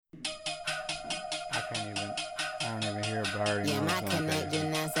already know my it's going crazy.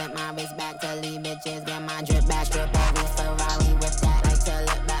 connection, I set my wrist back to leave bitches. Get my drip back, Ferrari with that. Like to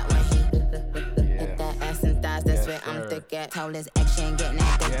look back when he hit that ass and thighs. That's where I'm thick at. Told his ex she ain't getting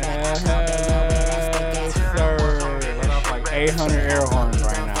that dick back. I told her, yo, where that stick at. Sir, let off like 800 air horns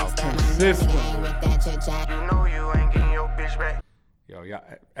right now. Consistent. You know you ain't getting your bitch back. Yo, yeah,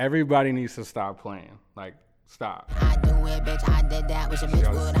 everybody needs to stop playing. Like, stop. I do it, bitch. I did that. Wish a bitch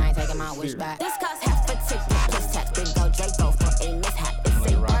would. I ain't taking my wish back. This cost half a ticket. Plus tax. Big go Draco for a mishap.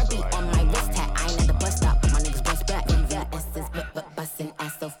 It's a Barbie on my wrist hat. I ain't at the bus stop, but my niggas bust back. Yeah, it's this but bustin'.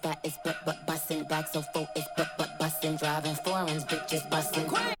 Ass so fat, it's but bustin'. Back so full, it's but bustin'. Driving foreigns, bitches bustin'.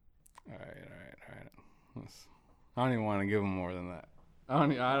 All right. I don't even want to give him more than that. I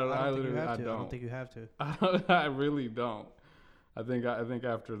don't think you have to. I really don't. I think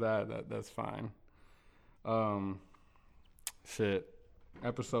after that's fine. Shit.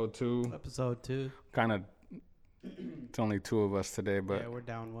 Episode 2. Kind of. It's only 2 of us today, but yeah, we're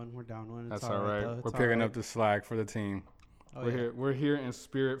down one. It's that's all right. We're picking up the slack for the team. We're here in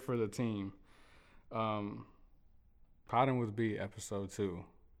spirit for the team. Potting with B, episode 2,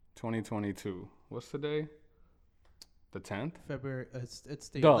 2022. What's today? The 10th? February. It's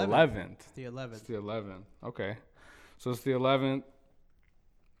the 11th. It's the 11th. It's the 11th. Okay. So it's the 11th.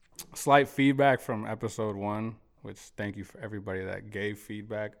 Slight feedback from episode 1, which thank you for everybody that gave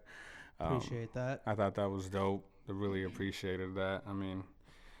feedback. Appreciate that. I thought that was dope. I really appreciated that. I mean,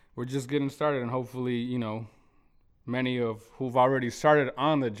 we're just getting started, and hopefully, many of who've already started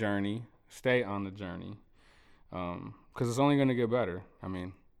on the journey stay on the journey, because it's only going to get better. I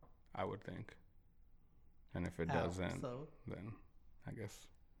mean, I would think. And if it doesn't, then I guess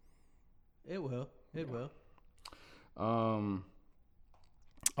it will. It will.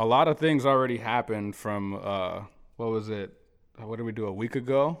 A lot of things already happened from what was it? What did we do a week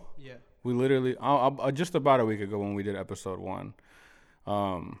ago? Yeah. We literally just about a week ago when we did episode 1.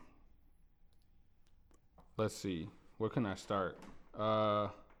 Let's see. Where can I start?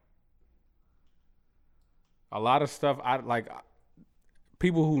 A lot of stuff. I like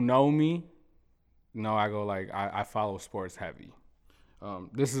people who know me. No, I go like I follow sports heavy.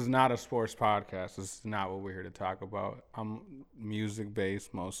 This is not a sports podcast. This is not what we're here to talk about. I'm music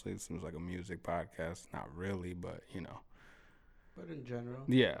based mostly. It seems like a music podcast. Not really, but But in general.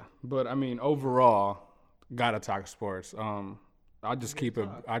 Yeah, but I mean overall, gotta talk sports. I'll just keep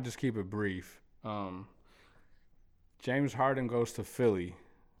it brief. James Harden goes to Philly.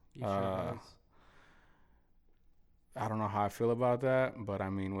 He sure does. I don't know how I feel about that, but I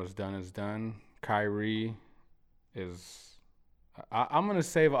mean what's done is done. Kyrie is I'm going to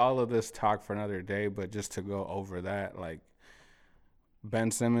save all of this talk for another day, but just to go over that, like Ben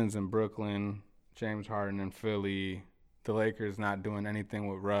Simmons in Brooklyn, James Harden in Philly, the Lakers not doing anything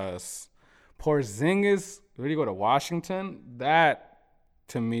with Russ. Porzingis, really go to Washington? That,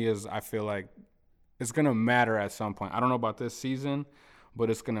 to me, is, I feel like, it's going to matter at some point. I don't know about this season,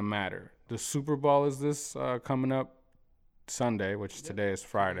 but it's going to matter. The Super Bowl is this coming up Sunday, which today is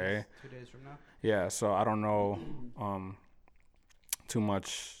Friday. 2 days from now. Yeah, so I don't know too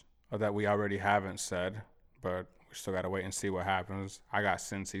much that we already haven't said, but we still got to wait and see what happens. I got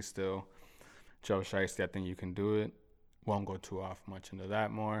Cincy still. Joe Shiesty, I think you can do it. Won't go too off much into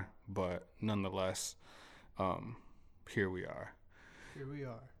that more, but nonetheless, here we are.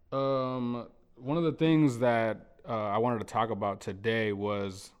 One of the things that I wanted to talk about today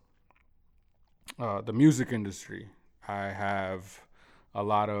was the music industry. I have I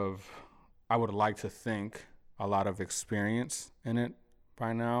would like to think, a lot of experience in it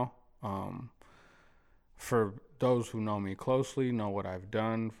by now. For those who know me closely, know what I've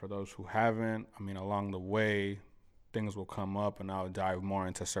done. For those who haven't, I mean, along the way, things will come up and I'll dive more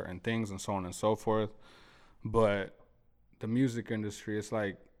into certain things and so on and so forth. But the music industry, it's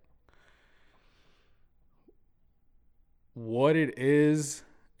like what it is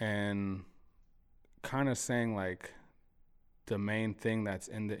and kind of saying like the main thing that's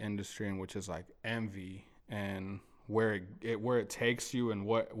in the industry, and which is like envy and where it takes you and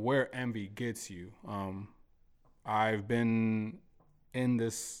where envy gets you. I've been in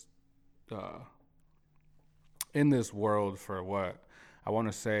this world for what I want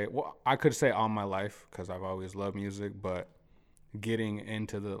to say. Well, I could say all my life because I've always loved music, but getting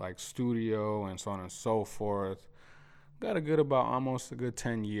into the like studio and so on and so forth, got almost a good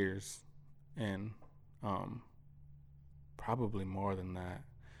 10 years, and probably more than that.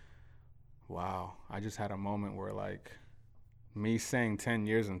 Wow, I just had a moment where like me saying 10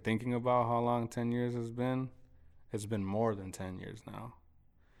 years and thinking about how long 10 years has been, it's been more than 10 years now.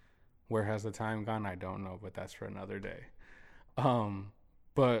 Where has the time gone? I don't know, but that's for another day.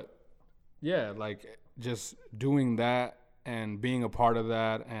 But yeah, like just doing that and being a part of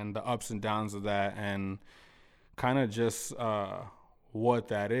that and the ups and downs of that and kind of just what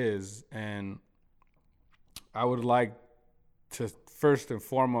that is. And I would like to first and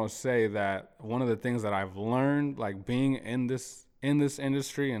foremost say that one of the things that I've learned, like being in this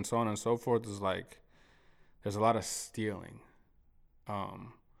industry and so on and so forth, is like there's a lot of stealing.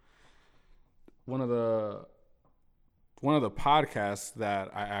 One of the podcasts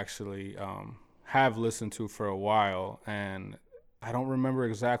that I actually have listened to for a while, and I don't remember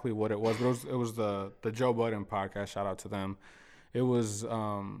exactly what it was, but it was the Joe Budden podcast. Shout out to them. It was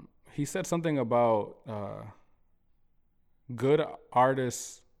he said something about good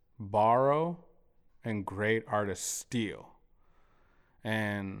artists borrow and great artists steal.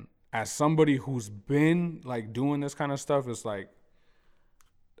 And as somebody who's been like doing this kind of stuff, it's like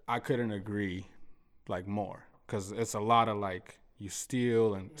I couldn't agree like more, because it's a lot of like you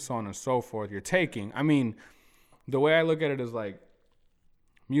steal and so on and so forth. You're taking. I mean, the way I look at it is like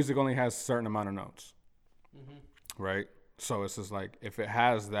music only has a certain amount of notes, right? So it's just like if it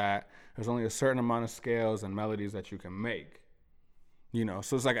has that, there's only a certain amount of scales and melodies that you can make. You know,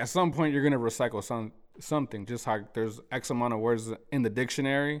 so it's like at some point you're gonna recycle something. Just how there's X amount of words in the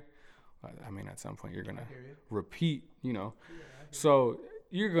dictionary. I mean, at some point you're gonna repeat. You know, so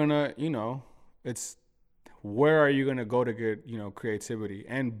you're gonna, you know, it's where are you gonna go to get, you know, creativity?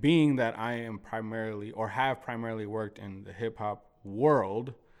 And being that I am primarily or have primarily worked in the hip hop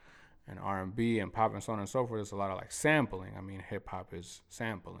world and R&B and pop and so on and so forth, there's a lot of like sampling. I mean, hip hop is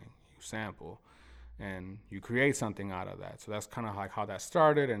sampling. You sample and you create something out of that. So that's kind of like how that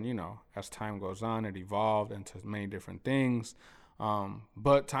started. And, you know, as time goes on, it evolved into many different things.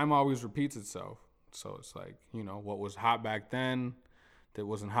 But time always repeats itself. So it's like, you know, what was hot back then that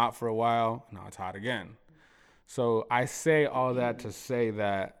wasn't hot for a while, now it's hot again. So I say all that to say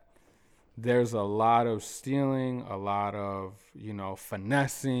that there's a lot of stealing, a lot of, you know,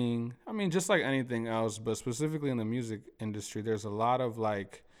 finessing. I mean, just like anything else, but specifically in the music industry, there's a lot of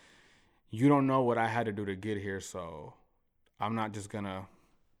like, you don't know what I had to do to get here, so I'm not just going to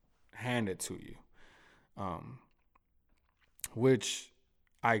hand it to you. Which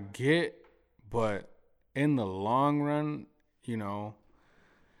I get, but in the long run, you know,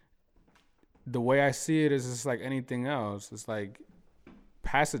 the way I see it is just like anything else. It's like,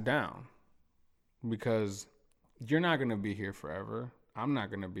 pass it down, because you're not going to be here forever. I'm not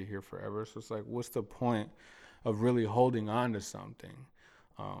going to be here forever. So it's like, what's the point of really holding on to something?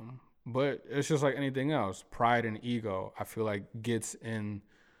 But it's just like anything else. Pride and ego, I feel like, gets in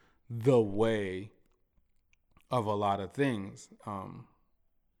the way of a lot of things.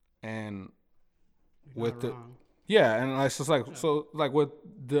 And with the wrong. yeah, and it's just like so like with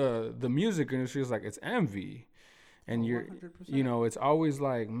the music industry, is like it's envy. And you're 100%. you know, it's always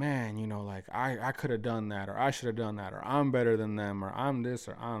like, man, you know, like I could have done that, or I should have done that, or I'm better than them, or I'm this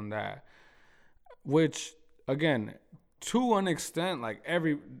or I'm that. Which again, to an extent, like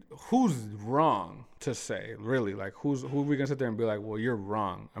who's wrong to say, really? Like who we gonna sit there and be like, well, you're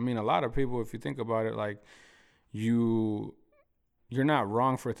wrong? I mean, a lot of people, if you think about it, like you're not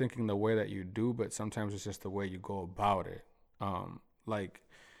wrong for thinking the way that you do, but sometimes it's just the way you go about it. Like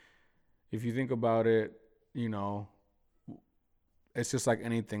if you think about it, you know, it's just like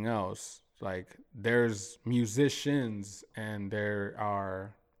anything else. Like there's musicians and there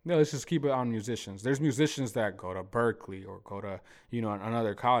are, no, let's just keep it on musicians. There's musicians that go to Berkeley or go to, you know,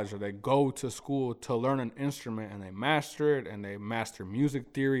 another college, or they go to school to learn an instrument and they master it and they master music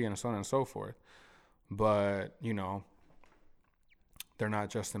theory and so on and so forth. But, you know, they're not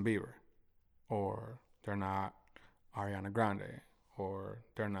Justin Bieber, or they're not Ariana Grande, or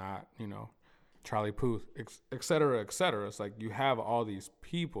they're not, you know, Charlie Puth, et cetera, et cetera. It's like you have all these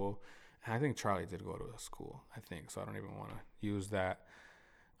people. And I think Charlie did go to a school, I think, so I don't even want to use that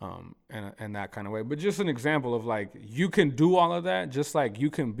in that kind of way. But just an example of like, you can do all of that, just like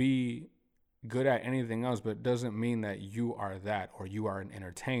you can be good at anything else, but it doesn't mean that you are that, or you are an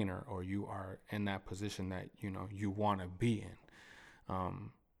entertainer, or you are in that position that, you know, you want to be in.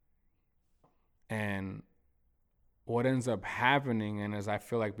 And what ends up happening, and is I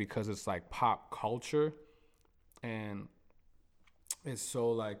feel like because it's like pop culture and it's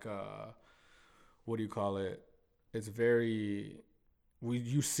so like, what do you call it? It's very,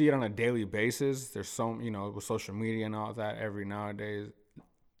 you see it on a daily basis. There's so, you know, with social media and all that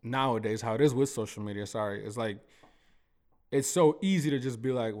nowadays, how it is with social media, it's like, it's so easy to just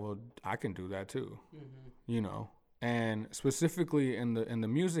be like, well, I can do that too, you know? And specifically in the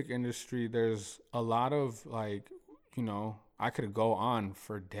music industry, there's a lot of like, you know, I could go on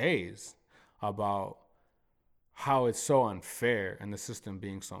for days about how it's so unfair, and the system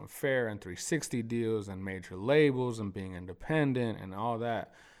being so unfair, and 360 deals and major labels and being independent and all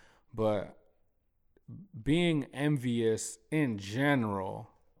that. But being envious in general,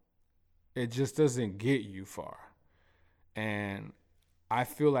 it just doesn't get you far. And I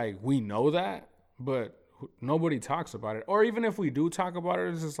feel like we know that, but nobody talks about it. Or even if we do talk about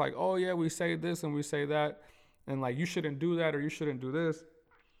it, it's just like, oh yeah, we say this and we say that, and like, you shouldn't do that or you shouldn't do this.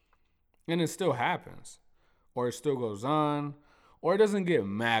 And it still happens, or it still goes on, or it doesn't get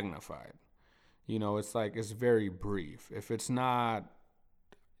magnified. It's like, it's very brief. If it's not,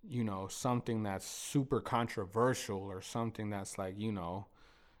 something that's super controversial or something that's like,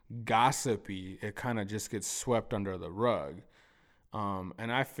 gossipy, it kind of just gets swept under the rug.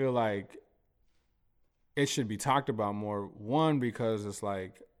 And I feel like it should be talked about more. One, because it's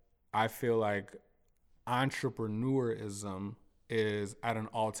like, I feel like entrepreneurism is at an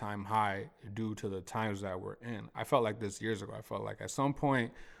all-time high due to the times that we're in. I felt like this years ago. I felt like at some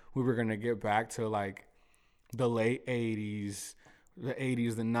point we were going to get back to like the late 80s, the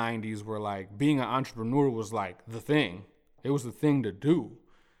 80s, the 90s, where like being an entrepreneur was like the thing. It was the thing to do,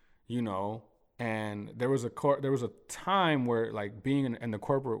 and there was a time where like being in the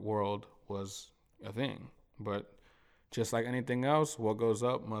corporate world was a thing. But just like anything else, what goes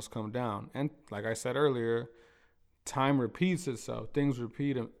up must come down. And like I said earlier, time repeats itself. Things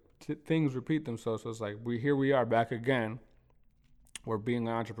repeat themselves. So it's like we are back again, where being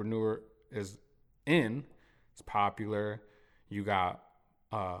an entrepreneur is in. It's popular. You got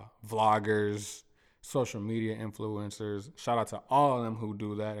vloggers, social media influencers. Shout out to all of them who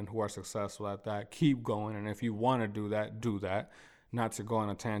do that and who are successful at that. Keep going. And if you want to do that, do that. Not to go on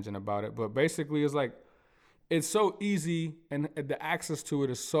a tangent about it, but basically it's like, it's so easy and the access to it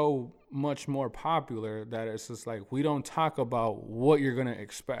is so much more popular that it's just like, we don't talk about what you're going to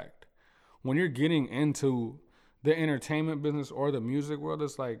expect. When you're getting into the entertainment business or the music world,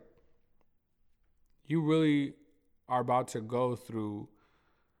 it's like, you really are about to go through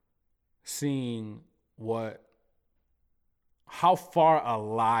seeing how far a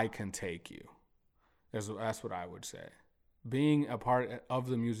lie can take you. That's what I would say. Being a part of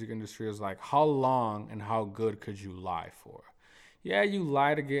the music industry is like, how long and how good could you lie for? Yeah, you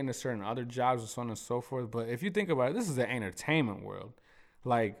lie to get into certain other jobs and so on and so forth. But if you think about it, this is the entertainment world.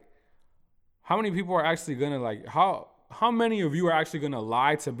 Like, how many people are actually going to like, how many of you are actually going to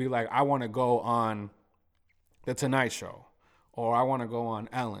lie to be like, I want to go on The Tonight Show, or I want to go on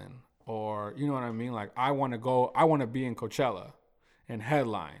Ellen, or you know what I mean? Like, I want to be in Coachella and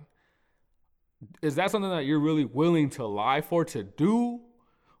headline. Is that something that you're really willing to lie for to do?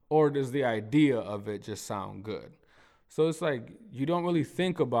 Or does the idea of it just sound good? So it's like, you don't really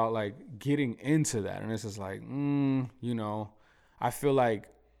think about like getting into that. And it's just like, I feel like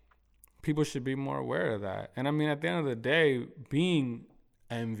people should be more aware of that. And I mean, at the end of the day, being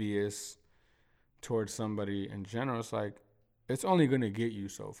envious towards somebody in general, it's like, it's only going to get you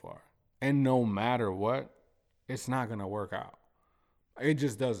so far. And no matter what, it's not going to work out. It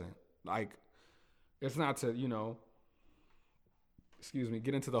just doesn't. Like, it's not to,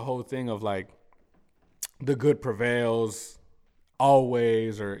 get into the whole thing of like the good prevails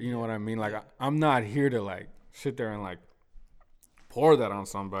always, or you know what I mean? Like, I'm not here to like sit there and like pour that on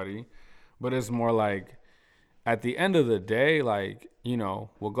somebody, but it's more like, at the end of the day, like,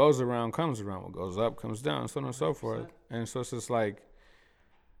 what goes around comes around, what goes up comes down, so on and so forth. And so it's just like,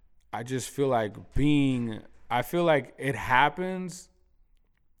 I just feel like I feel like it happens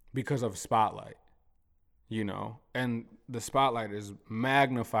because of spotlight. And the spotlight is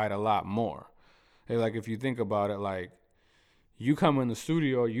magnified a lot more. Like, if you think about it, like, you come in the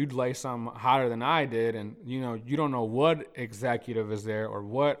studio, you'd lay something hotter than I did, and, you don't know what executive is there, or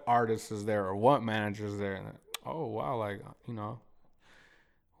what artist is there, or what manager is there. And, oh, wow, like,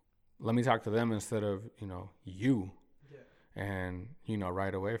 let me talk to them instead of, you. Yeah. And,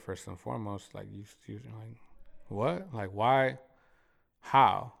 right away, first and foremost, like, you're like, what? Like, why?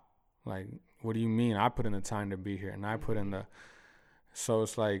 How? Like, what do you mean? I put in the time to be here, and I put in the. So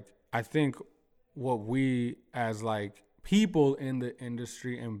it's like, I think what we as like people in the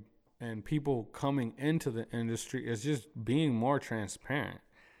industry and people coming into the industry is just being more transparent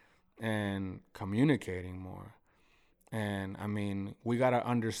and communicating more. And I mean, we got to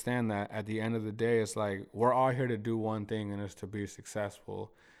understand that at the end of the day, it's like, we're all here to do one thing, and it's to be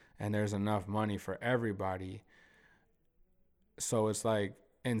successful, and there's enough money for everybody. So it's like,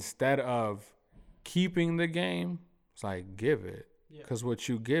 instead of keeping the game, it's like, give it, because what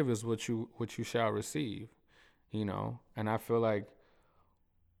you give is what you shall receive, And I feel like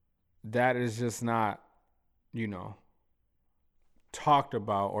that is just not, talked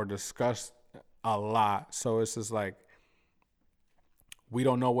about or discussed a lot. So it's just like, we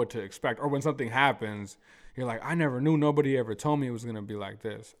don't know what to expect. Or when something happens, you're like, I never knew. Nobody ever told me it was going to be like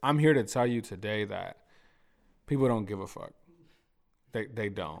this. I'm here to tell you today that people don't give a fuck. They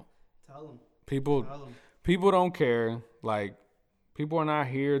don't. Tell them. People don't care. Like, people are not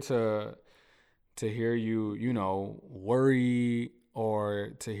here to hear you, worry,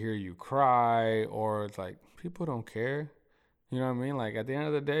 or to hear you cry, or it's like, people don't care. You know what I mean? Like, at the end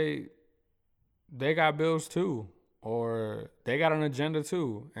of the day, they got bills too, or they got an agenda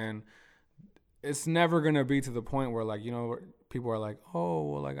too. And it's never going to be to the point where, like, people are like, oh,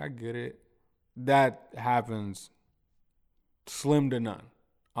 well, like, I get it. That happens slim to none.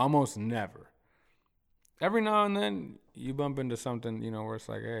 Almost never. Every now and then you bump into something, where it's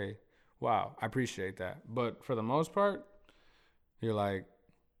like, hey, wow, I appreciate that. But for the most part, you're like,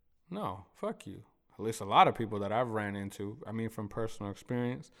 no, fuck you. At least a lot of people that I've ran into, from personal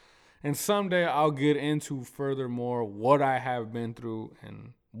experience. And someday I'll get into furthermore what I have been through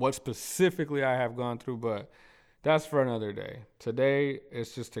and what specifically I have gone through, but that's for another day. Today,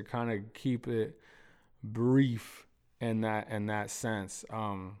 it's just to kind of keep it brief in that sense.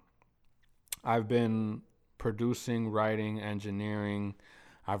 I've been producing, writing, engineering.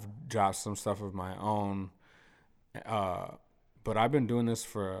 I've dropped some stuff of my own. But I've been doing this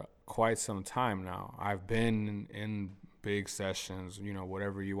for quite some time now. I've been in big sessions,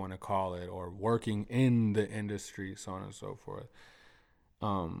 whatever you want to call it, or working in the industry, so on and so forth.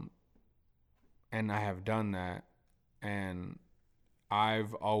 And I have done that. And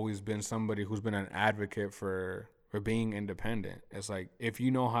I've always been somebody who's been an advocate for being independent. It's like, if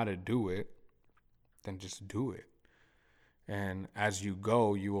you know how to do it, then just do it. And as you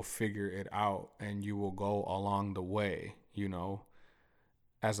go, you will figure it out and you will go along the way,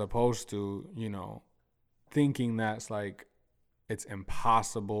 as opposed to, thinking that's like it's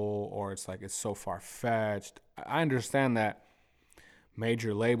impossible or it's like it's so far-fetched. I understand that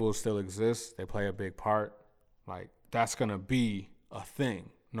major labels still exist. They play a big part. Like, that's going to be a thing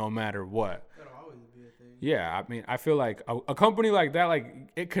no matter what. That'll always be a thing. Yeah, I feel like a company like that,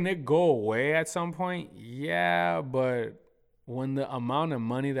 like, can it go away at some point? Yeah, but when the amount of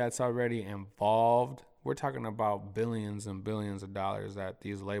money that's already involved, we're talking about billions and billions of dollars that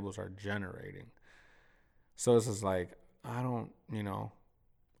these labels are generating. So it's just like, I don't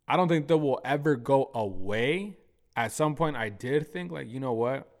think that will ever go away. At some point, I did think, like,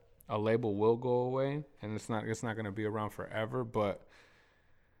 what? A label will go away, and it's not going to be around forever. But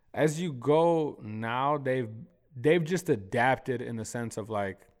as you go now, they've just adapted in the sense of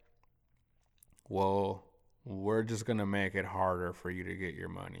like, well, we're just going to make it harder for you to get your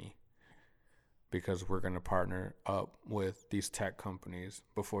money because we're going to partner up with these tech companies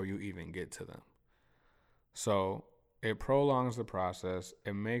before you even get to them. So it prolongs the process.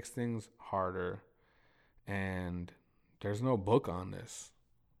 It makes things harder. And there's no book on this.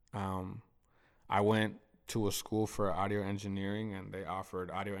 I went to a school for audio engineering, and they offered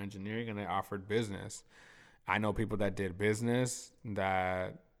audio engineering and they offered business. I know people that did business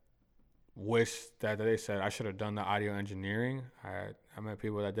that wish that they said, I should have done the audio engineering. I met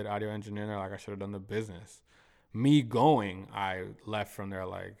people that did audio engineering. They're like, I should have done the business. Me going, I left from there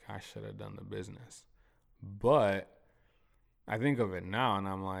like, I should have done the business. But I think of it now and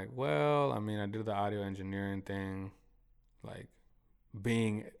I'm like, well, I did the audio engineering thing. Like,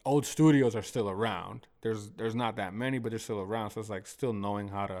 old studios are still around. There's not that many, but they're still around. So it's like still knowing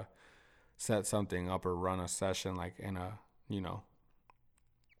how to set something up or run a session like in a,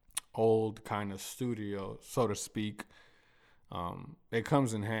 old kind of studio, so to speak. It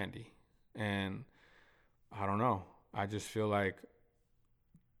comes in handy. And I don't know. I just feel like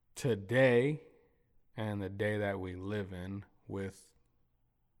today and the day that we live in, with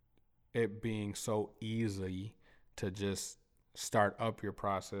it being so easy to just start up your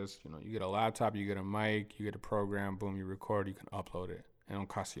process. You get a laptop, you get a mic, you get a program, boom, you record, you can upload it. It don't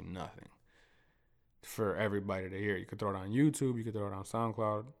cost you nothing for everybody to hear. You could throw it on YouTube, you could throw it on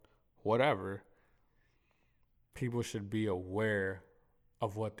SoundCloud, whatever. People should be aware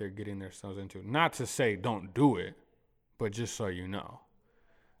of what they're getting themselves into. Not to say don't do it, but just so you know.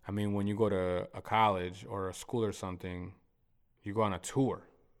 When you go to a college or a school or something, you go on a tour.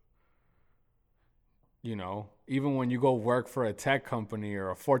 Even when you go work for a tech company or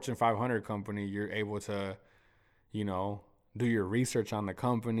a Fortune 500 company, you're able to, do your research on the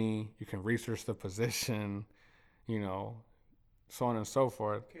company. You can research the position, so on and so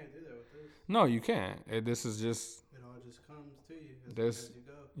forth. You can't do that with this. No, you can't. This is just... It all just comes to you as you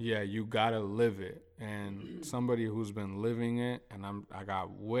go. Yeah, you gotta live it. And somebody who's been living it, and I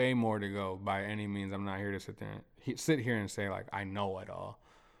got way more to go by any means. I'm not here to sit here and say, like, I know it all.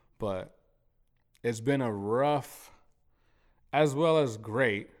 But it's been a rough as well as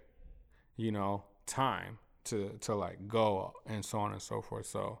great, time to like go and so on and so forth.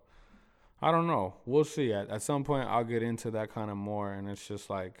 So I don't know. We'll see. At some point I'll get into that kind of more, and it's just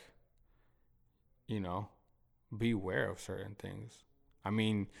like, beware of certain things. I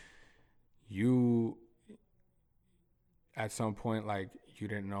mean, you at some point, like, you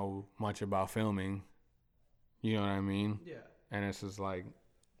didn't know much about filming. You know what I mean? Yeah. And it's just like,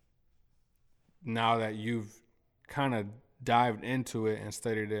 now that you've kind of dived into it and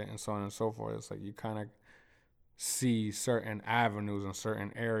studied it and so on and so forth, it's like you kind of see certain avenues and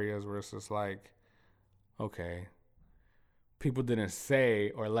certain areas where it's just like, okay, people didn't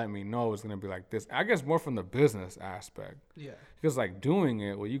say or let me know it's going to be like this. I guess more from the business aspect. Yeah. Because like doing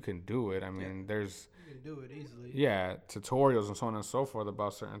it, well, you can do it. I mean, there's... You can do it easily. Yeah, tutorials and so on and so forth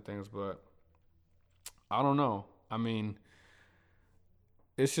about certain things, but I don't know. I mean,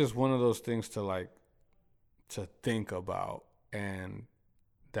 it's just one of those things to think about, and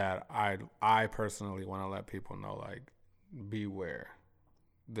that I personally want to let people know, like, beware.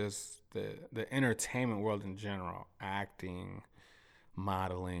 The entertainment world in general, acting,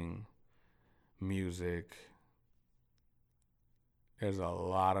 modeling, music, there's a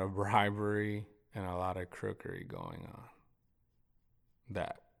lot of bribery and a lot of crookery going on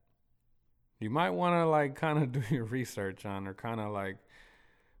that you might want to like kind of do your research on, or kind of like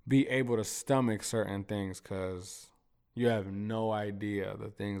be able to stomach certain things, because you have no idea the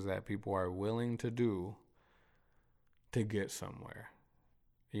things that people are willing to do to get somewhere.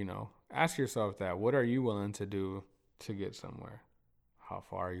 Ask yourself that. What are you willing to do to get somewhere? How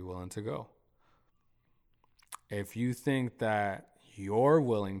far are you willing to go? If you think that you're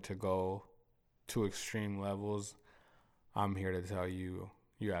willing to go to extreme levels, I'm here to tell you,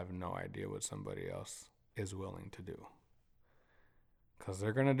 you have no idea what somebody else is willing to do. Because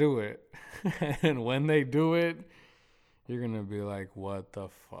they're going to do it. And when they do it, you're going to be like, what the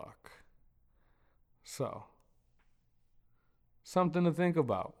fuck? So, something to think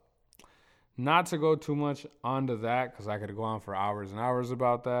about. Not to go too much onto that, because I could go on for hours and hours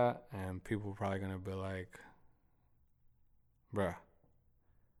about that, and people are probably going to be like, bruh,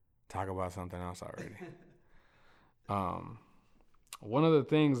 talk about something else already. One of the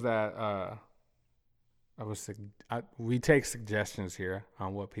things that we take suggestions here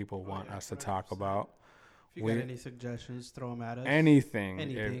on what people want us to talk about. If you got any suggestions, throw them at us. Anything.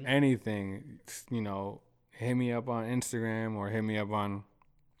 If anything, hit me up on Instagram, or hit me up on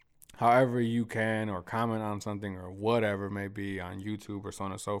however you can, or comment on something, or whatever it may be, on YouTube or so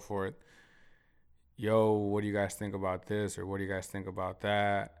on and so forth. Yo, what do you guys think about this? Or what do you guys think about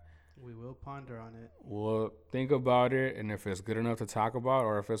that? We will ponder on it. We'll think about it, and if it's good enough to talk about,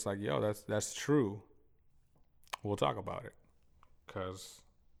 or if it's like, yo, that's true, we'll talk about it, because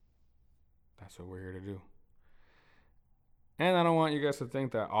that's what we're here to do. And I don't want you guys to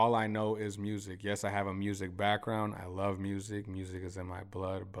think that all I know is music. Yes, I have a music background. I love music. Music is in my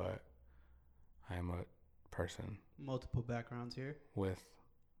blood, but I am a person. Multiple backgrounds here. With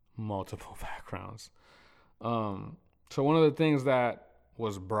multiple backgrounds. So one of the things that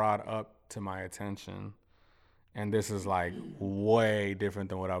was brought up to my attention, and this is like way different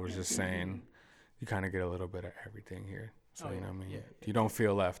than what I was just saying. You kind of get a little bit of everything here. So, you know what I mean? Yeah. You don't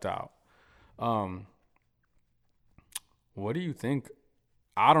feel left out. What do you think?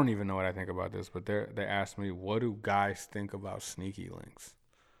 I don't even know what I think about this, but they asked me, what do guys think about sneaky links?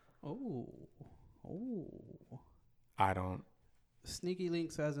 Oh. I don't. Sneaky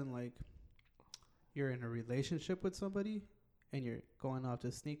links as in like you're in a relationship with somebody and you're going off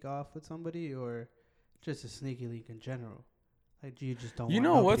to sneak off with somebody, or just a sneaky link in general? Like, you just don't want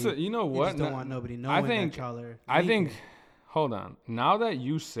nobody, you just don't want nobody knowing that y'all are linking. Hold on. Now that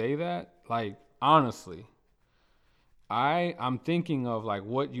you say that, like, honestly, I'm thinking of like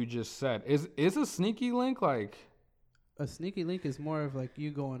what you just said. Is a sneaky link like? A sneaky link is more of like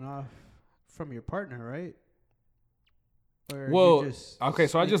you going off from your partner, right? Well, okay,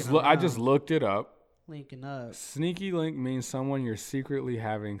 so I just looked it up. Linking up. Sneaky link means someone you're secretly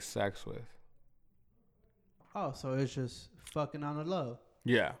having sex with. Oh, so it's just fucking on the low.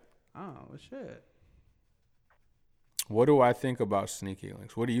 Yeah. Oh, well, shit. What do I think about sneaky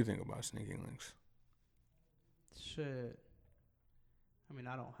links? What do you think about sneaky links? Shit. I mean,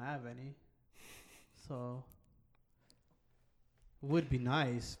 I don't have any. So, would be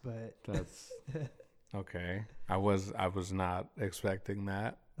nice, but that's okay. I was not expecting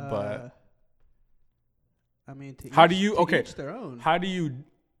that, but I mean, how do you? Okay, each their own. How do you?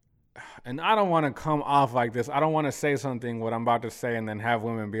 and I don't want to come off like this. I don't want to say something what I'm about to say and then have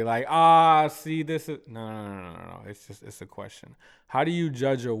women be like, see, this is no. It's a question. How do you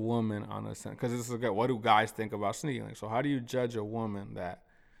judge a woman on a sense? Because this is what do guys think about sneaky link? So how do you judge a woman that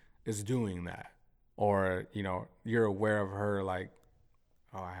is doing that, or you're aware of her like,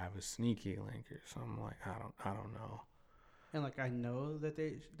 oh, I have a sneaky link or something like I don't know. And like I know that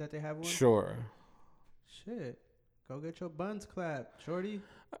they have one. Sure. Shit, go get your buns clapped, shorty.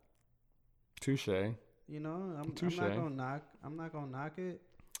 Touche. I'm not gonna knock it.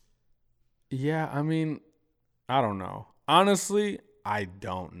 Yeah, I mean, I don't know. Honestly, I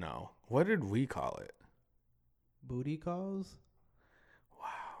don't know. What did we call it? Booty calls.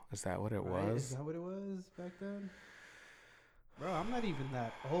 Wow, is that what it was? Is that what it was back then? Bro, I'm not even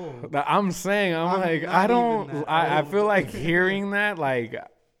that old. I'm saying, I feel like hearing that, like,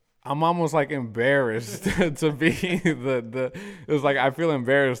 I'm almost like embarrassed to be it was like I feel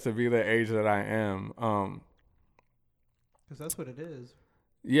embarrassed to be the age that I am. Because that's what it is.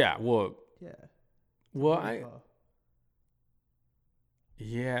 Yeah, well. Yeah. Well,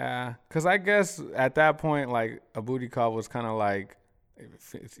 because I guess at that point, like a booty call was kind of like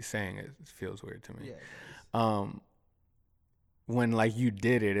saying it feels weird to me. Yeah. When like you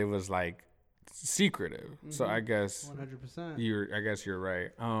did it, it was like secretive. Mm-hmm. So I guess 100%. You're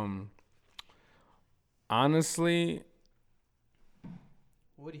right. Honestly,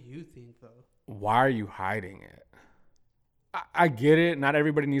 what do you think though? Why are you hiding it? I get it. Not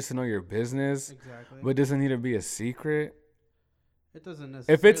everybody needs to know your business. Exactly. But does it need to be a secret? It doesn't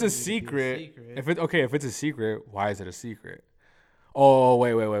necessarily. If it's a secret, if it's a secret, why is it a secret? Oh,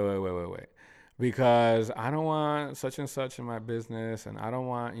 wait. Because I don't want such and such in my business, and I don't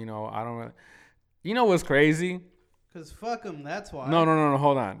want, what's crazy? Because fuck them, that's why. No,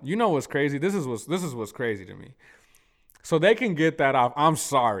 hold on. You know what's crazy? This is what's crazy to me. So they can get that off. I'm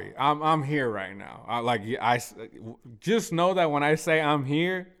sorry. I'm here right now. I just know that when I say I'm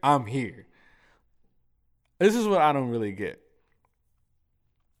here, I'm here. This is what I don't really get.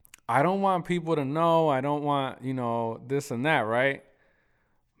 I don't want people to know. I don't want, this and that, right?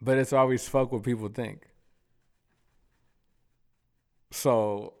 But it's always fuck what people think.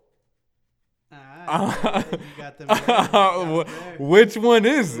 So, you got them which one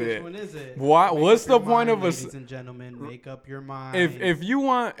is it? Which one is it? What's the point of ladies and gentlemen? Make up your mind. If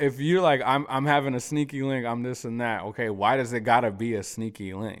you're like I'm having a sneaky link, I'm this and that. Okay, why does it gotta be a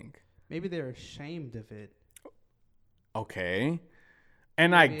sneaky link? Maybe they're ashamed of it. Okay,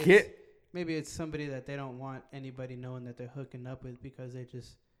 and maybe it's somebody that they don't want anybody knowing that they're hooking up with because they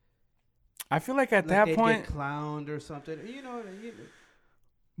just. I feel like at that point, get clowned or something.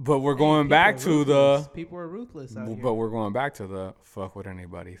 But we're going back to the people are ruthless out here. But we're going back to the fuck what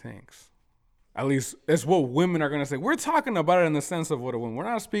anybody thinks. At least it's what women are gonna say. We're talking about it in the sense of what a woman. We're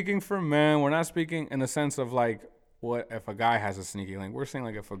not speaking for men. We're not speaking in the sense of like what if a guy has a sneaky link. We're saying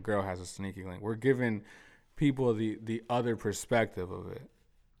like if a girl has a sneaky link. We're giving people the other perspective of it,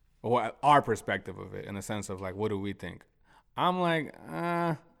 or our perspective of it in the sense of like what do we think. I'm like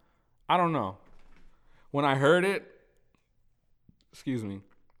I don't know. When I heard it, excuse me,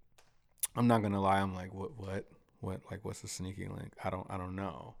 I'm not gonna lie. I'm like, what, like, what's a sneaky link? I don't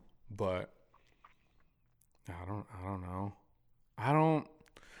know. But I don't know.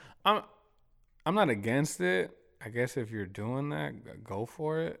 I'm not against it. I guess if you're doing that, go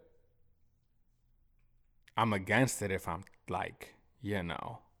for it. I'm against it if I'm like,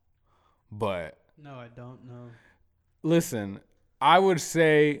 but no, I don't know. Listen, I would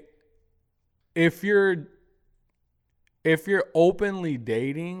say. If you're openly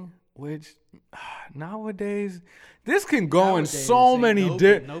dating, which nowadays this can go in so many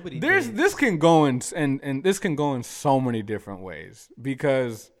this can go in and this can go in so many different ways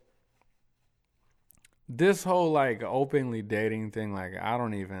because this whole like openly dating thing, like I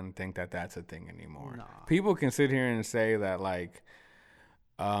don't even think that that's a thing anymore. Nah. People can sit here and say that like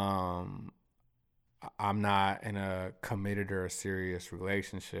I'm not in a committed or a serious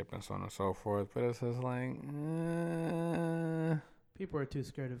relationship and so on and so forth, but it's just like people are too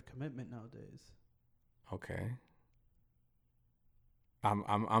scared of commitment nowadays. Okay.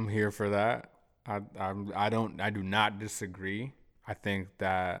 I'm here for that. I do not disagree. I think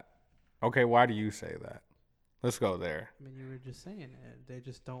that okay, why do you say that? Let's go there. I mean, you were just saying it. They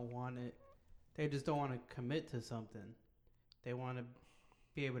just don't want it. They just don't want to commit to something. They want to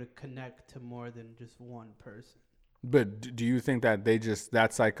be able to connect to more than just one person. But do you think that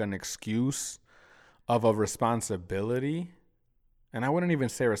that's like an excuse of a responsibility? And I wouldn't even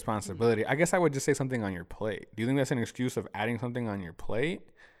say responsibility. I guess I would just say something on your plate. Do you think that's an excuse of adding something on your plate?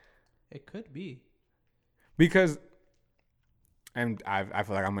 It could be. Because and I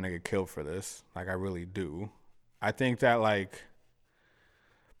feel like I'm gonna get killed for this. Like I really do. I think that like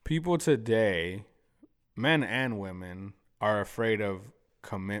people today, men and women, are afraid of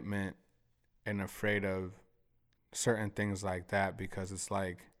commitment and afraid of certain things like that because it's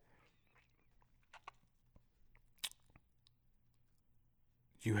like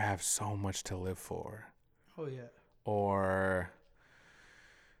you have so much to live for. Oh yeah. Or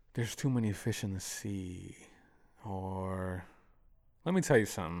there's too many fish in the sea. Or let me tell you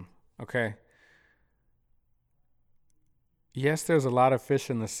something, okay? Yes, there's a lot of fish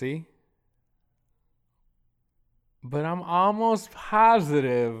in the sea, but I'm almost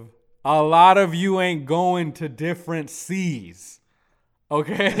positive a lot of you ain't going to different seas.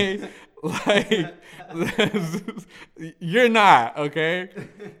 Okay? Like you're not, okay?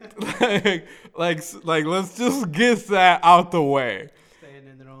 like let's just get that out the way. Staying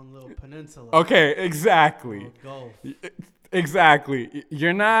in their own little peninsula. Okay, exactly. Gulf. Exactly.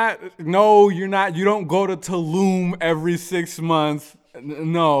 You're not. No, you're not. You don't go to Tulum every 6 months.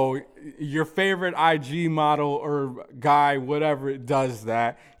 No, your favorite IG model or guy, whatever, does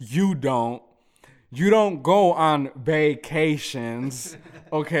that. You don't. You don't go on vacations.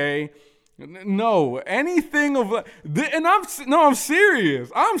 Okay. No, anything of and I'm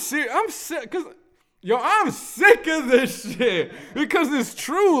serious. I'm serious. I'm sick because I'm sick of this shit because it's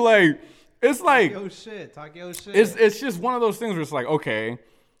true. Like. It's like Talk your shit. It's just one of those things where it's like, okay,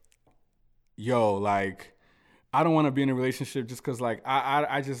 like I don't want to be in a relationship just because like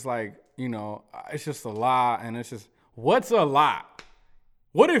I just like, it's just a lot, and it's just what's a lot?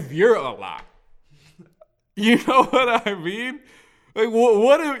 What if you're a lot? You know what I mean? Like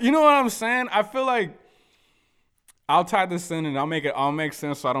what if, you know what I'm saying? I feel like I'll tie this in and I'll make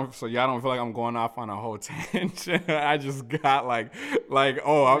sense so y'all don't feel like I'm going off on a whole tangent. I just got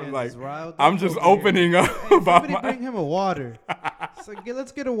I'm just opening up Hey, about somebody bring him a water. It's like,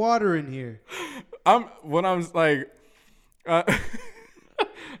 let's get a water in here. What I'm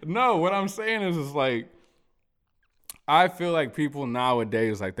saying is like I feel like people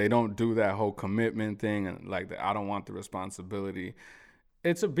nowadays like they don't do that whole commitment thing and like I don't want the responsibility.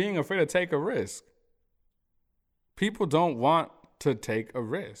 It's being afraid to take a risk. People don't want to take a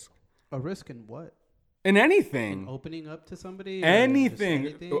risk. A risk in what? In anything. In opening up to somebody?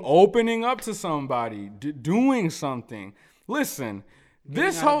 Anything. Opening up to somebody. Doing something. Listen,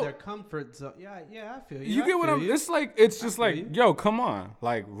 Getting out of their comfort zone. Yeah, I feel you. You get what I'm... It's like... It's just like, yo, come on.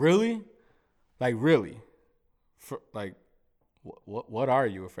 Like, really? Like, really? What are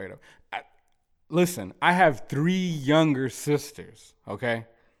you afraid of? Listen, I have 3 younger sisters, okay?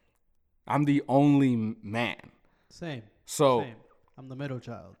 I'm the only man. Same. So I'm the middle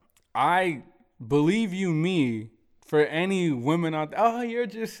child. I believe you me for any women out there. Oh, you're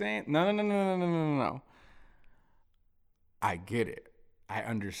just saying no. I get it. I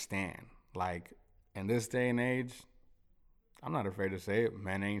understand. Like in this day and age, I'm not afraid to say it.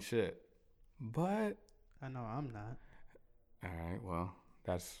 Men ain't shit. But I know I'm not. All right. Well,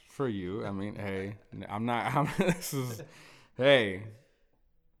 that's for you. I mean, hey, hey.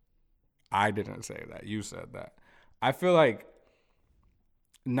 I didn't say that. You said that. I feel like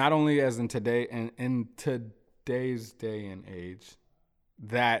not only as in today's day and age,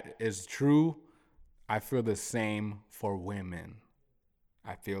 that is true. I feel the same for women.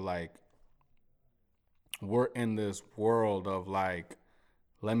 I feel like we're in this world of like,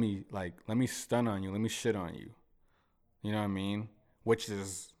 let me stun on you, let me shit on you. You know what I mean? Which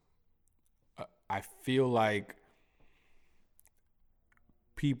is, I feel like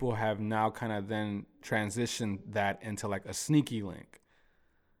people have now kind of then transitioned that into like a sneaky link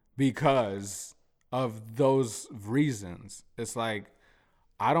because of those reasons. It's like,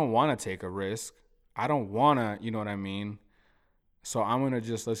 I don't want to take a risk. I don't want to, you know what I mean? So I'm going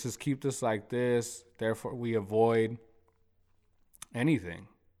to let's just keep this like this. Therefore, we avoid anything.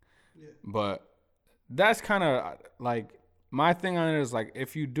 Yeah. But that's kind of like my thing on it is like,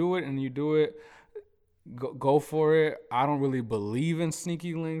 if you do it and you do it, go for it. I don't really believe in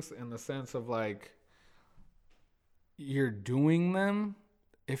sneaky links in the sense of like you're doing them.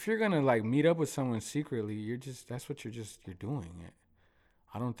 If you're going to like meet up with someone secretly, you're doing it.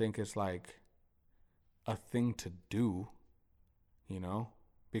 I don't think it's like a thing to do, you know?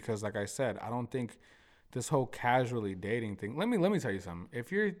 Because like I said, I don't think this whole casually dating thing. Let me tell you something.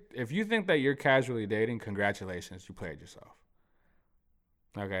 If you think that you're casually dating, congratulations, you played yourself.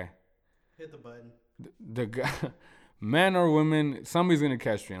 Okay? Hit the button. The guy, men or women, somebody's gonna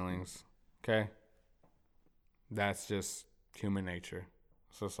catch feelings. Okay, that's just human nature.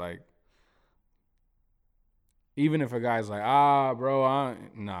 So it's like, even if a guy's like, bro,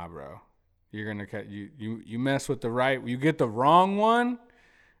 nah, bro, You're gonna you mess with you get the wrong one,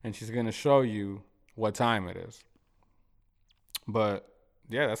 and she's gonna show you what time it is. But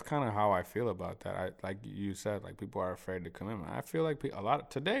yeah, that's kind of how I feel about that. Like you said, like people are afraid to commitment. I feel like a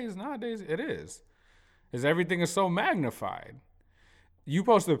lot of nowadays it is everything is so magnified. You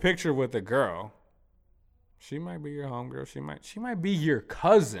post a picture with a girl, she might be your homegirl. She might be your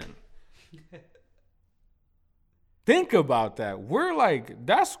cousin. Think about that. We're like,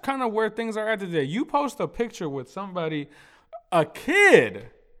 that's kind of where things are at today. You post a picture with somebody, a kid.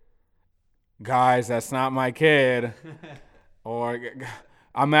 Guys, that's not my kid. Or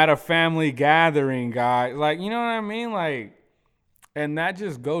I'm at a family gathering, guys. Like, you know what I mean? Like, and that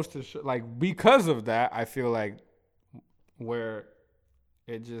just goes to show, like, because of that, I feel like where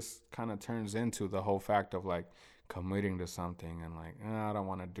it just kind of turns into the whole fact of like committing to something and like, I don't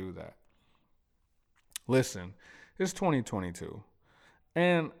want to do that. Listen, it's 2022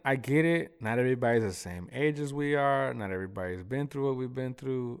 and I get it. Not everybody's the same age as we are. Not everybody's been through what we've been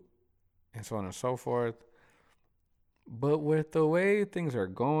through and so on and so forth. But with the way things are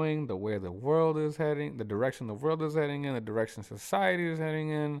going, the way the world is heading, the direction the world is heading in, the direction society is heading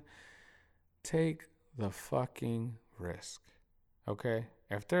in, take the fucking risk. Okay?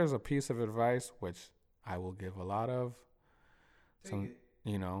 If there's a piece of advice, which I will give a lot of,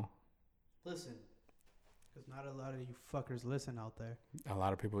 you know. Listen, because not a lot of you fuckers listen out there. A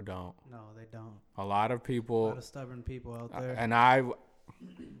lot of people don't. No, they don't. A lot of people. A lot of stubborn people out there. And I'm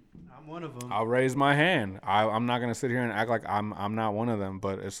one of them. I'll raise my hand. I'm not going to sit here and act like I'm not one of them,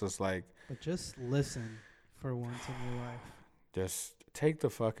 but it's just like. But just listen for once in your life. Just take the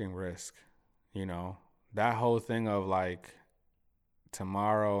fucking risk. You know, that whole thing of like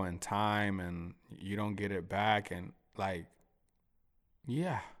tomorrow and time and you don't get it back and like,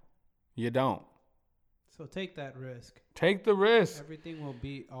 yeah, you don't. So take that risk. Take the risk. Everything will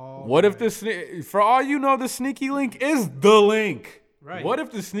be all What right. if for all you know, the sneaky link is the link? Right. What if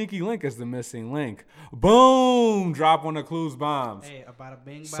the sneaky link is the missing link? Boom! Drop one of Clues bombs. Hey, about a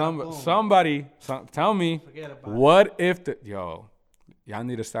bing, bada boom. Somebody, tell me. Forget about what if y'all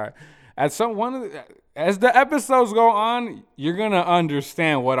need to start as the episodes go on. You're gonna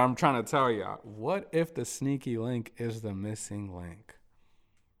understand what I'm trying to tell y'all. What if the sneaky link is the missing link?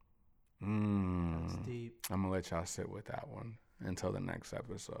 That's deep. I'm gonna let y'all sit with that one until the next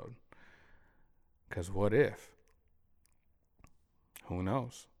episode. Cause what if? Who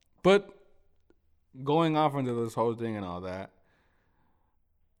knows? But going off into this whole thing and all that,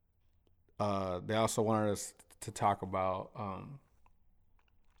 they also wanted us to talk about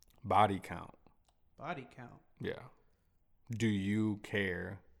body count. Body count. Yeah. Do you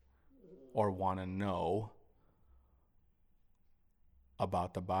care or want to know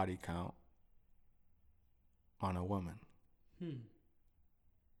about the body count on a woman?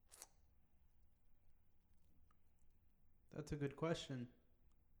 That's a good question.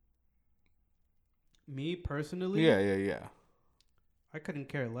 Me personally, Yeah. I couldn't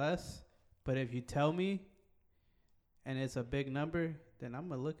care less. But if you tell me and it's a big number, then I'm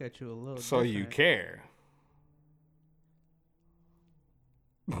gonna look at you a little So different. you care.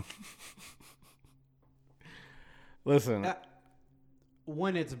 Listen.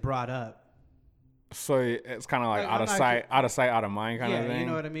 When it's brought up. So it's kind of like Like, out of sight, out of mind kind of thing. You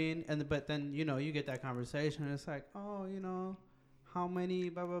know what I mean? But then, you get that conversation and it's like, oh, how many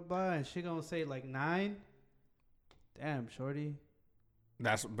blah, blah, blah. And she gonna say like 9. Damn, shorty.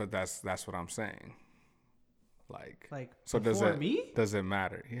 That's what I'm saying. Like so before me? Does it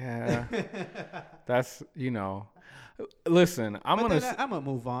matter? Yeah. That's, listen, I'm gonna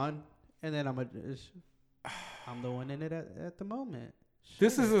move on. And then I'm the one in it at the moment.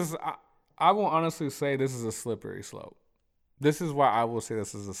 This is I will honestly say this is a slippery slope. This is why I will say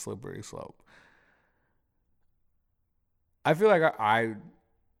this is a slippery slope. I feel like I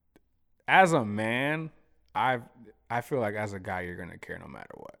as a man, I feel like as a guy you're gonna care no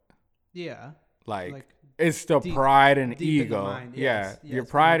matter what. Yeah. Like it's the pride and ego. Mind, yes, yes, your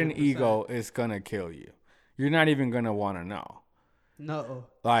pride 100%. and ego is gonna kill you. You're not even gonna want to know. No.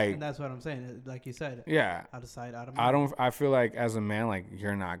 Like, and that's what I'm saying. Like you said. Yeah. Out of sight, out of mind. I feel like as a man, like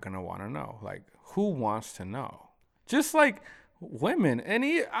you're not gonna want to know. Like, who wants to know? Just like women.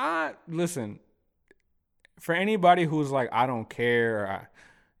 Listen. For anybody who's like, I don't care.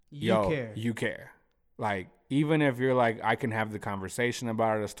 You care. Like, even if you're like, I can have the conversation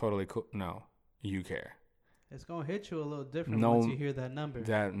about it. It's totally cool. No, you care. It's gonna hit you a little different once you hear that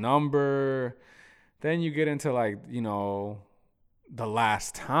number. Then you get into like, the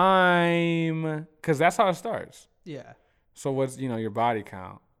last time, because that's how it starts. Yeah. So what's, your body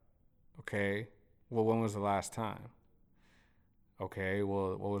count? Okay. Well, when was the last time? Okay,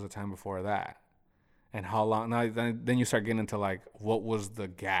 well, what was the time before that? And how long? Now, then you start getting into like, what was the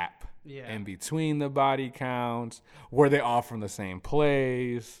gap in between the body counts? Were they all from the same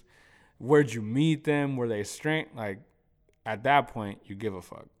place? Where'd you meet them? Were they straight? Like, at that point, you give a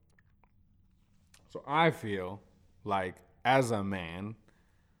fuck. So I feel like, as a man,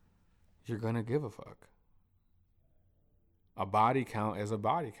 you're gonna give a fuck. A body count is a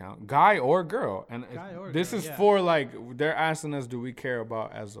body count, guy or girl. And this is for like, they're asking us, do we care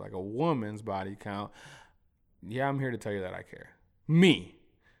about as like a woman's body count? Yeah, I'm here to tell you that I care. Me.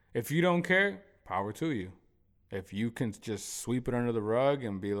 If you don't care, power to you. If you can just sweep it under the rug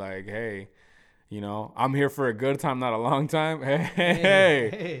and be like, hey, you know, I'm here for a good time, not a long time.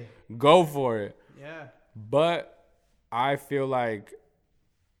 Hey. Go for it. Yeah. But I feel like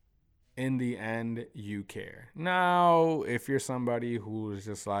in the end, you care. Now, if you're somebody who's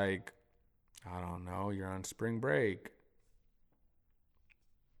just like, I don't know, you're on spring break,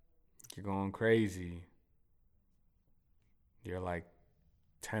 you're going crazy, you're like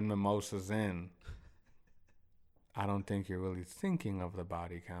 10 mimosas in, I don't think you're really thinking of the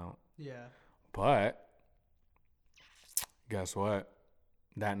body count. Yeah. But guess what?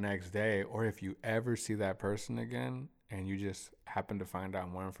 That next day, or if you ever see that person again and you just happen to find out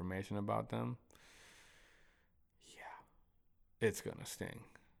more information about them, yeah, it's gonna sting.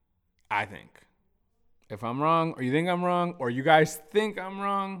 I think. If I'm wrong, or you think I'm wrong, or you guys think I'm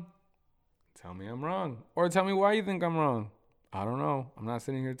wrong, tell me I'm wrong. Or tell me why you think I'm wrong. I don't know. I'm not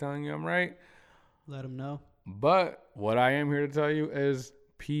sitting here telling you I'm right. Let them know. But what I am here to tell you is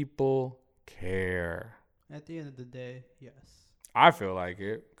people care. At the end of the day, yes. I feel like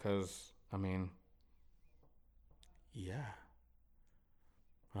it because, I mean, yeah.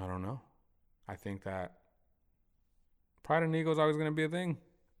 I don't know. I think that pride and ego is always going to be a thing.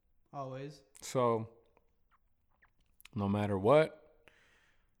 Always. So, no matter what,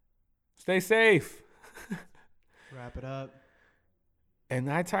 stay safe. Wrap it up.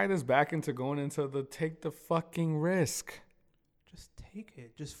 And I tie this back into going into the take the fucking risk. Just take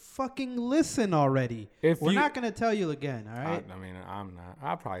it. Just fucking listen already. We're not going to tell you again, all right? I mean, I'm not.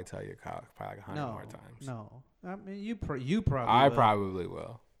 I'll probably tell you probably like 100 more times. No. I mean, you probably I will. probably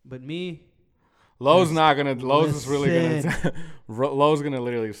will. But me... Lowe's not going to... Lowe's is really going to... Lowe's going to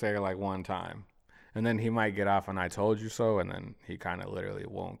literally say it like one time. And then he might get off on I told you so, and then he kind of literally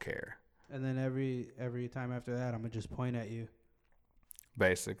won't care. And then every time after that, I'm going to just point at you.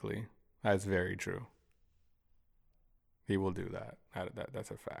 Basically. That's very true. He will do that.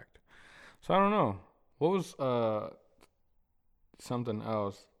 That's a fact. So I don't know. What was something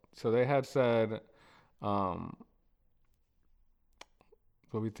else? So they had said what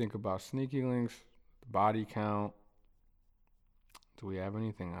we think about sneaky links, body count. Do we have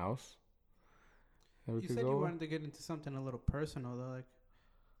anything else that we You could said go you over? wanted to get into something a little personal though, like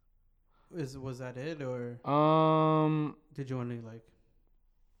was that it or did you want to like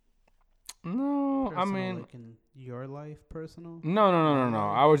no, personal, I mean like in your life personal? No.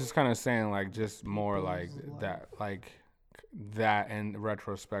 I was just kind of saying like just more like life. that in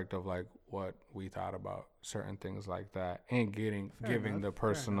retrospect of like what we thought about certain things like that and giving the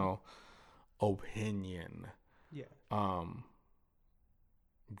personal opinion. Yeah.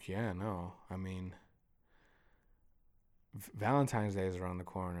 Yeah, no. I mean Valentine's Day is around the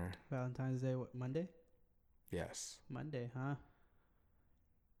corner. Valentine's Day, what, Monday? Yes. Monday, huh?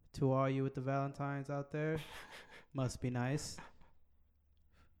 To all you with the Valentines out there, must be nice.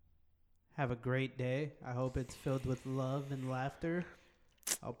 Have a great day. I hope it's filled with love and laughter.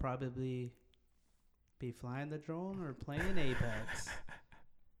 I'll probably be flying the drone or playing Apex.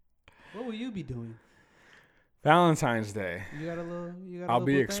 What will you be doing? Valentine's Day. I'll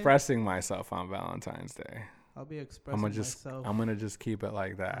be expressing myself on Valentine's Day. I'll be expressing myself. I'm gonna just keep it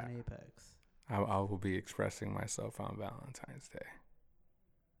like that. On Apex. I will be expressing myself on Valentine's Day.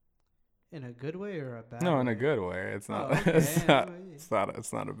 In a good way or a bad? No, way? in a good way. It's not. Okay. It's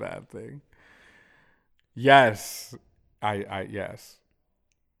not a bad thing. Yes, I yes.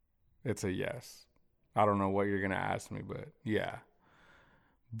 It's a yes. I don't know what you're gonna ask me, but yeah.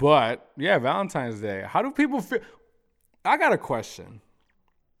 But yeah, Valentine's Day. How do people feel? I got a question.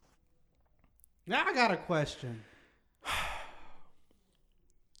 Now I got a question.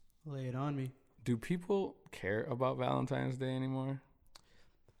 Lay it on me. Do people care about Valentine's Day anymore?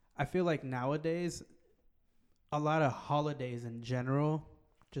 I feel like nowadays, a lot of holidays in general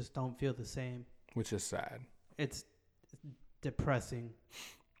just don't feel the same. Which is sad. It's depressing.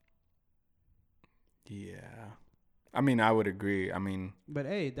 Yeah. I mean, I would agree. I mean, but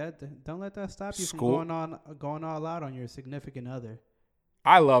hey, don't let that stop you from going all out on your significant other.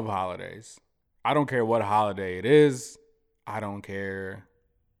 I love holidays. I don't care what holiday it is. I don't care.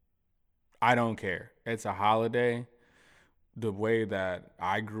 I don't care. It's a holiday. The way that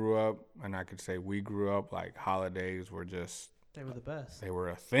I grew up, and I could say we grew up, like holidays were just, They were the best. they were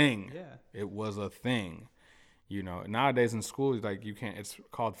a thing. Yeah. It was a thing. You know, nowadays in school, like you can't, it's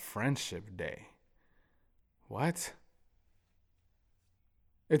called Friendship Day. What?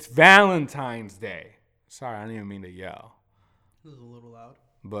 It's Valentine's Day. Sorry, I didn't even mean to yell. It was a little loud.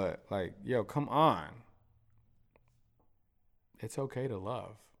 But like, yo, come on. It's okay to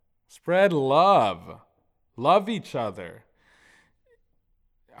love. Spread love. Love each other.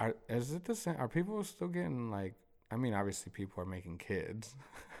 Is it the same? Are people still getting like, I mean, obviously people are making kids.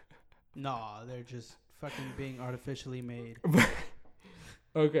 No, they're just fucking being artificially made.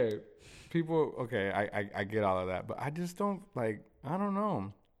 Okay. People, okay, I get all of that. But I just don't, like, I don't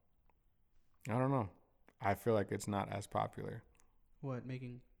know. I feel like it's not as popular. What,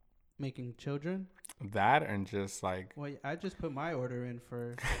 making children? That and just like, Well, I just put my order in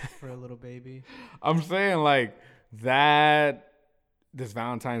for a little baby. I'm saying like that. Does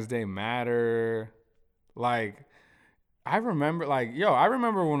Valentine's Day matter? Like, I remember like, I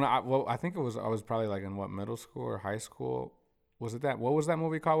remember when I think I was probably like in what, middle school or high school. Was it that? What was that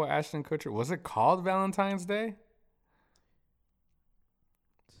movie called with Ashton Kutcher? Was it called Valentine's Day?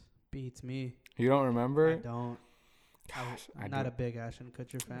 Beats me. You don't remember? I don't. Gosh, I'm not a big Ashton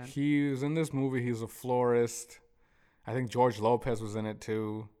Kutcher fan. He was in this movie. He was a florist. I think George Lopez was in it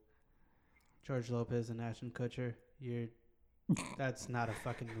too. George Lopez and Ashton Kutcher. That's not a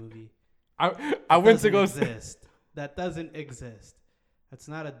fucking movie. I went to go exist. That doesn't exist. That's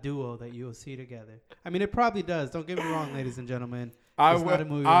not a duo that you will see together. I mean, it probably does. Don't get me wrong, ladies and gentlemen. I It's not a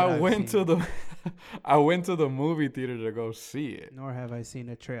movie I that I've went seen. to the I went to the movie theater to go see it. Nor have I seen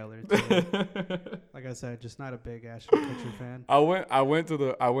a trailer to it. Like I said, just not a big Ashton Kutcher fan. I went to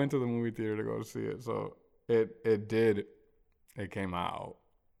the movie theater to go see it. So it came out.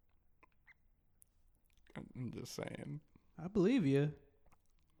 I'm just saying. I believe you.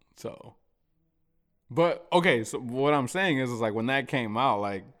 So, but okay. So what I'm saying is like when that came out,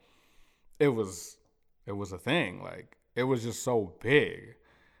 like it was a thing. Like it was just so big.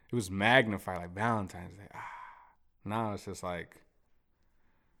 It was magnified, like Valentine's Day. Now it's just like,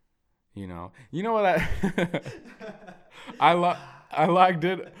 you know what I liked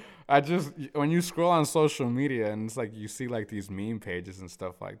it. I just, when you scroll on social media and it's like you see like these meme pages and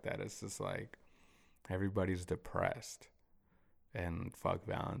stuff like that, it's just like everybody's depressed and fuck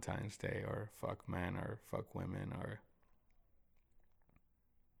Valentine's Day or fuck men or fuck women or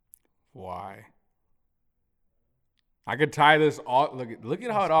why? I could tie this all. Look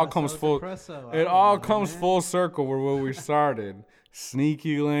at how it all comes full. It all comes full circle where we started.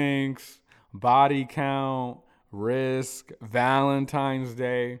 Sneaky links, body count, risk, Valentine's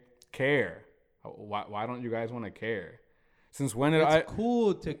Day, care. Why don't you guys want to care? Since when did it's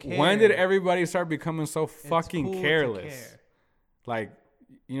cool to care. When did everybody start becoming so fucking cool careless? care. Like,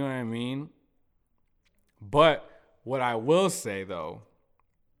 you know what I mean? But what I will say though,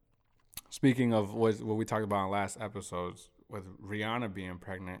 speaking of what we talked about in last episodes with Rihanna being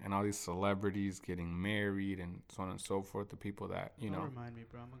pregnant and all these celebrities getting married and so on and so forth, the people that, you know. Don't remind me,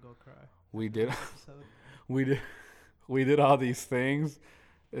 bro. I'm going to go cry. We did all these things.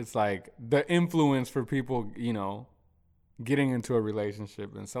 It's like the influence for people, you know, getting into a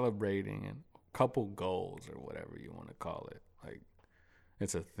relationship and celebrating and couple goals or whatever you want to call it. Like,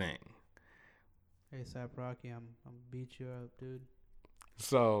 it's a thing. ASAP Rocky, I'm going to beat you up, dude.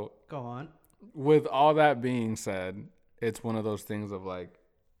 So, go on. With all that being said, it's one of those things of like,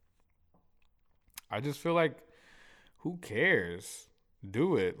 I just feel like, who cares?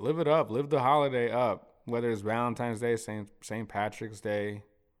 Do it. Live it up. Live the holiday up. Whether it's Valentine's Day, St. Patrick's Day.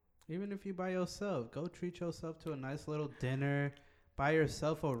 Even if you by yourself, go treat yourself to a nice little dinner. Buy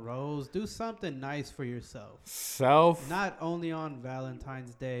yourself a rose. Do something nice for yourself. Not only on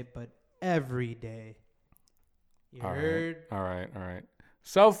Valentine's Day, but every day. You heard? All right.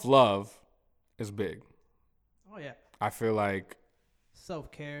 Self-love is big. Oh, yeah. I feel like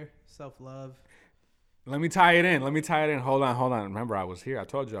self-care, self-love. Let me tie it in. Hold on. Remember, I was here. I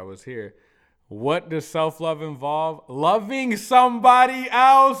told you I was here. What does self-love involve? Loving somebody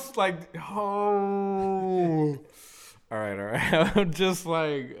else. Like, oh. All right. I'm just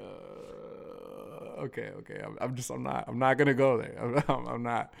like, okay. I'm not going to go there. I'm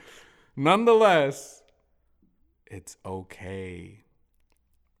not. Nonetheless, it's okay.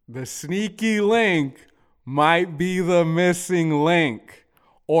 The sneaky link might be the missing link,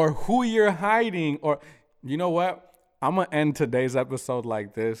 or who you're hiding, or you know what? I'm going to end today's episode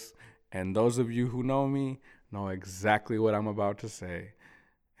like this, and those of you who know me know exactly what I'm about to say,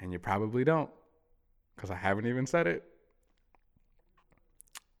 and you probably don't, because I haven't even said it.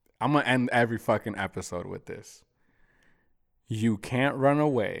 I'm going to end every fucking episode with this. You can't run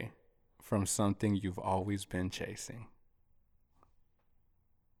away from something you've always been chasing.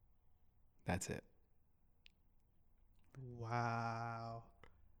 That's it. Wow.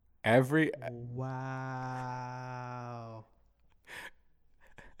 Wow.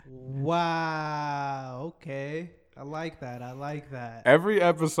 Wow. Okay. I like that. Every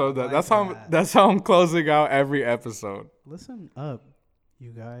episode that's how I'm closing out every episode. Listen up,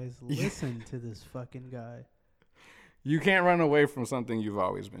 you guys. Listen to this fucking guy. You can't run away from something you've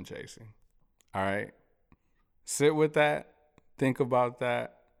always been chasing. All right? Sit with that, think about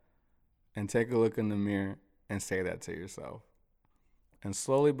that, and take a look in the mirror and say that to yourself. And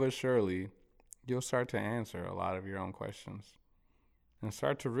slowly but surely, you'll start to answer a lot of your own questions and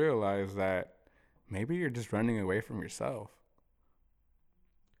start to realize that maybe you're just running away from yourself.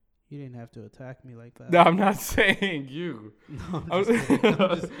 You didn't have to attack me like that. No, I'm not saying you. No, I'm just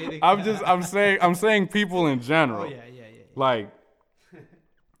kidding. I'm just kidding. I'm saying people in general. Oh, yeah. Like,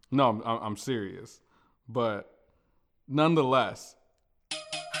 no, I'm serious. But nonetheless.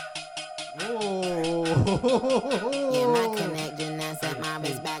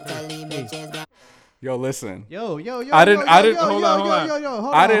 Yo, listen. Yo. I didn't. Hold on.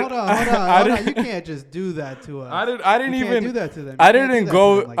 Hold on. You can't just do that to us. I didn't even do that to them. I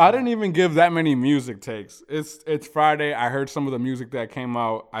didn't even give that many music takes. It's Friday. I heard some of the music that came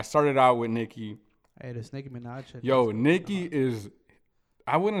out. I started out with Nicki. Hey, this Nicki Minaj shit. Yo, Nicki is.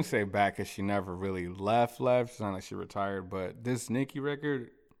 I wouldn't say back because she never really left. It's not like she retired, but this Nicki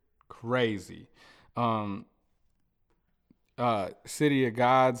record, crazy. City of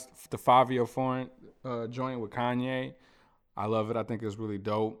Gods, the Fabio Foreign joint with Kanye. I love it. I think it's really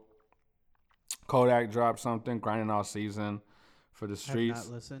dope. Kodak dropped something, Grinding All Season for the streets. I've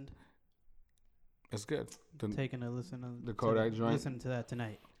not listened. It's good. Taking a listen to the Kodak joint. Listen to that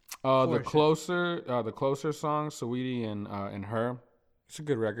tonight. The closer song, Saweetie and Her. It's a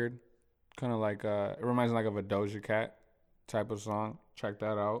good record. Kind of like it reminds me like of a Doja Cat type of song. Check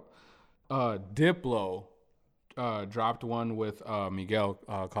that out. Diplo dropped one with Miguel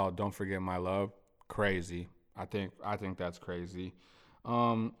called "Don't Forget My Love." Crazy. I think that's crazy.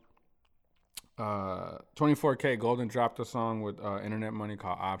 24K Golden dropped a song with Internet Money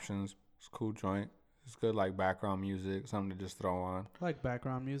called "Options." It's a cool joint. It's good like background music, something to just throw on. I like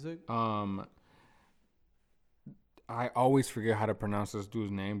background music. I always forget how to pronounce this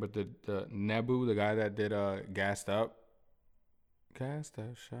dude's name, but the Nebu, the guy that did Gassed Up.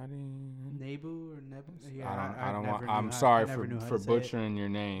 Shotty. Nebu or Nebu? Yeah, I don't want. I'm sorry for butchering your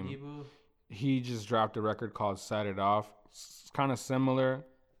name. Nebu. He just dropped a record called "Set It Off." It's kind of similar,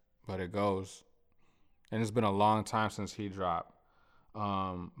 but it goes. And it's been a long time since he dropped.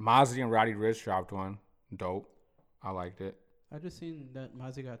 Mozzie and Roddy Ricch dropped one. Dope. I liked it. I just seen that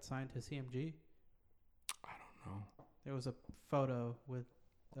Mozzie got signed to CMG. I don't know. There was a photo with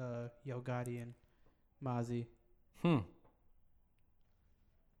Yo Gotti and Mozzie.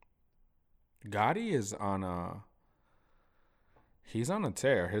 Gotti is he's on a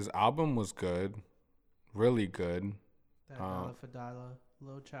tear. His album was good, really good. That Dollar for Dollar,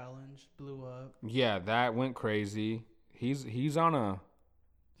 Low Challenge, blew up. Yeah, that went crazy. He's on a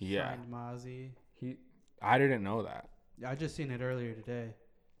Signed Mozzie. I didn't know that. I just seen it earlier today.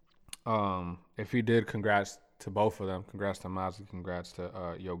 If he did, congrats to both of them. Congrats to Mozzie. Congrats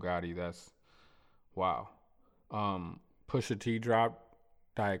to Yo Gotti. That's wow. Pusha T dropped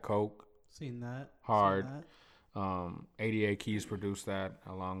Diet Coke. Seen that. Hard. 88 Keys produced that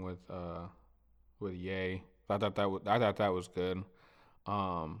along with Ye. I thought that was good.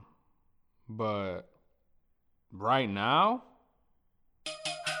 But right now,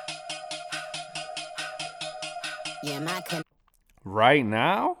 right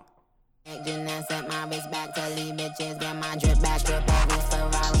now. Set my wrist back to leave bitches, get my drip back, strip over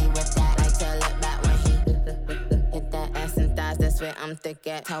Ferrari with that. I tell it back when he hit that ass and thighs, that's where I'm thick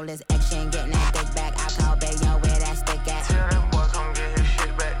at. Told his action, getting that dick back. I call Bayo where that stick at. Tell that boy come get his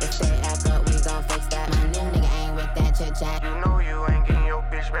shit back. If they act up, we gon' fix that. My new nigga ain't with that chit chat. You know you ain't getting your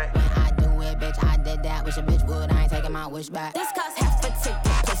bitch back. When I do it, bitch, I did that. Wish a bitch would, I ain't taking my wish back. This cost half a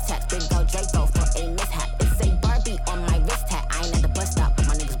ticket, plus tax. Big go Draco for a mishap. It's a Barbie on my wrist hat. I ain't at the bus stop, but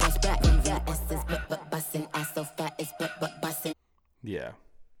my niggas bust back. Bussin' ass so fat, it's bussin'. Yeah.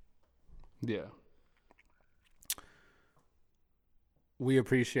 We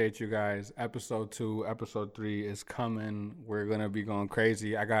appreciate you guys. Episode 2, episode 3 is coming. We're gonna be going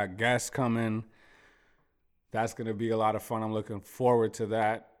crazy. I got guests coming. That's gonna be a lot of fun. I'm looking forward to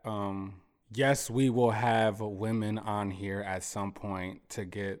that. Yes, we will have women on here at some point to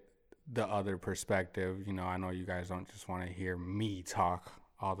get the other perspective. You know, I know you guys don't just want to hear me talk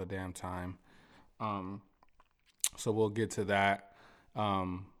all the damn time. So we'll get to that.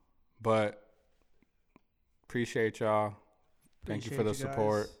 But appreciate y'all. Thank you for the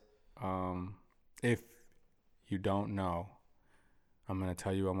support. If you don't know, I'm going to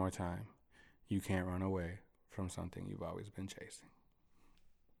tell you one more time. You can't run away from something you've always been chasing.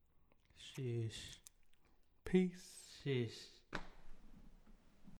 Sheesh. Peace. Sheesh.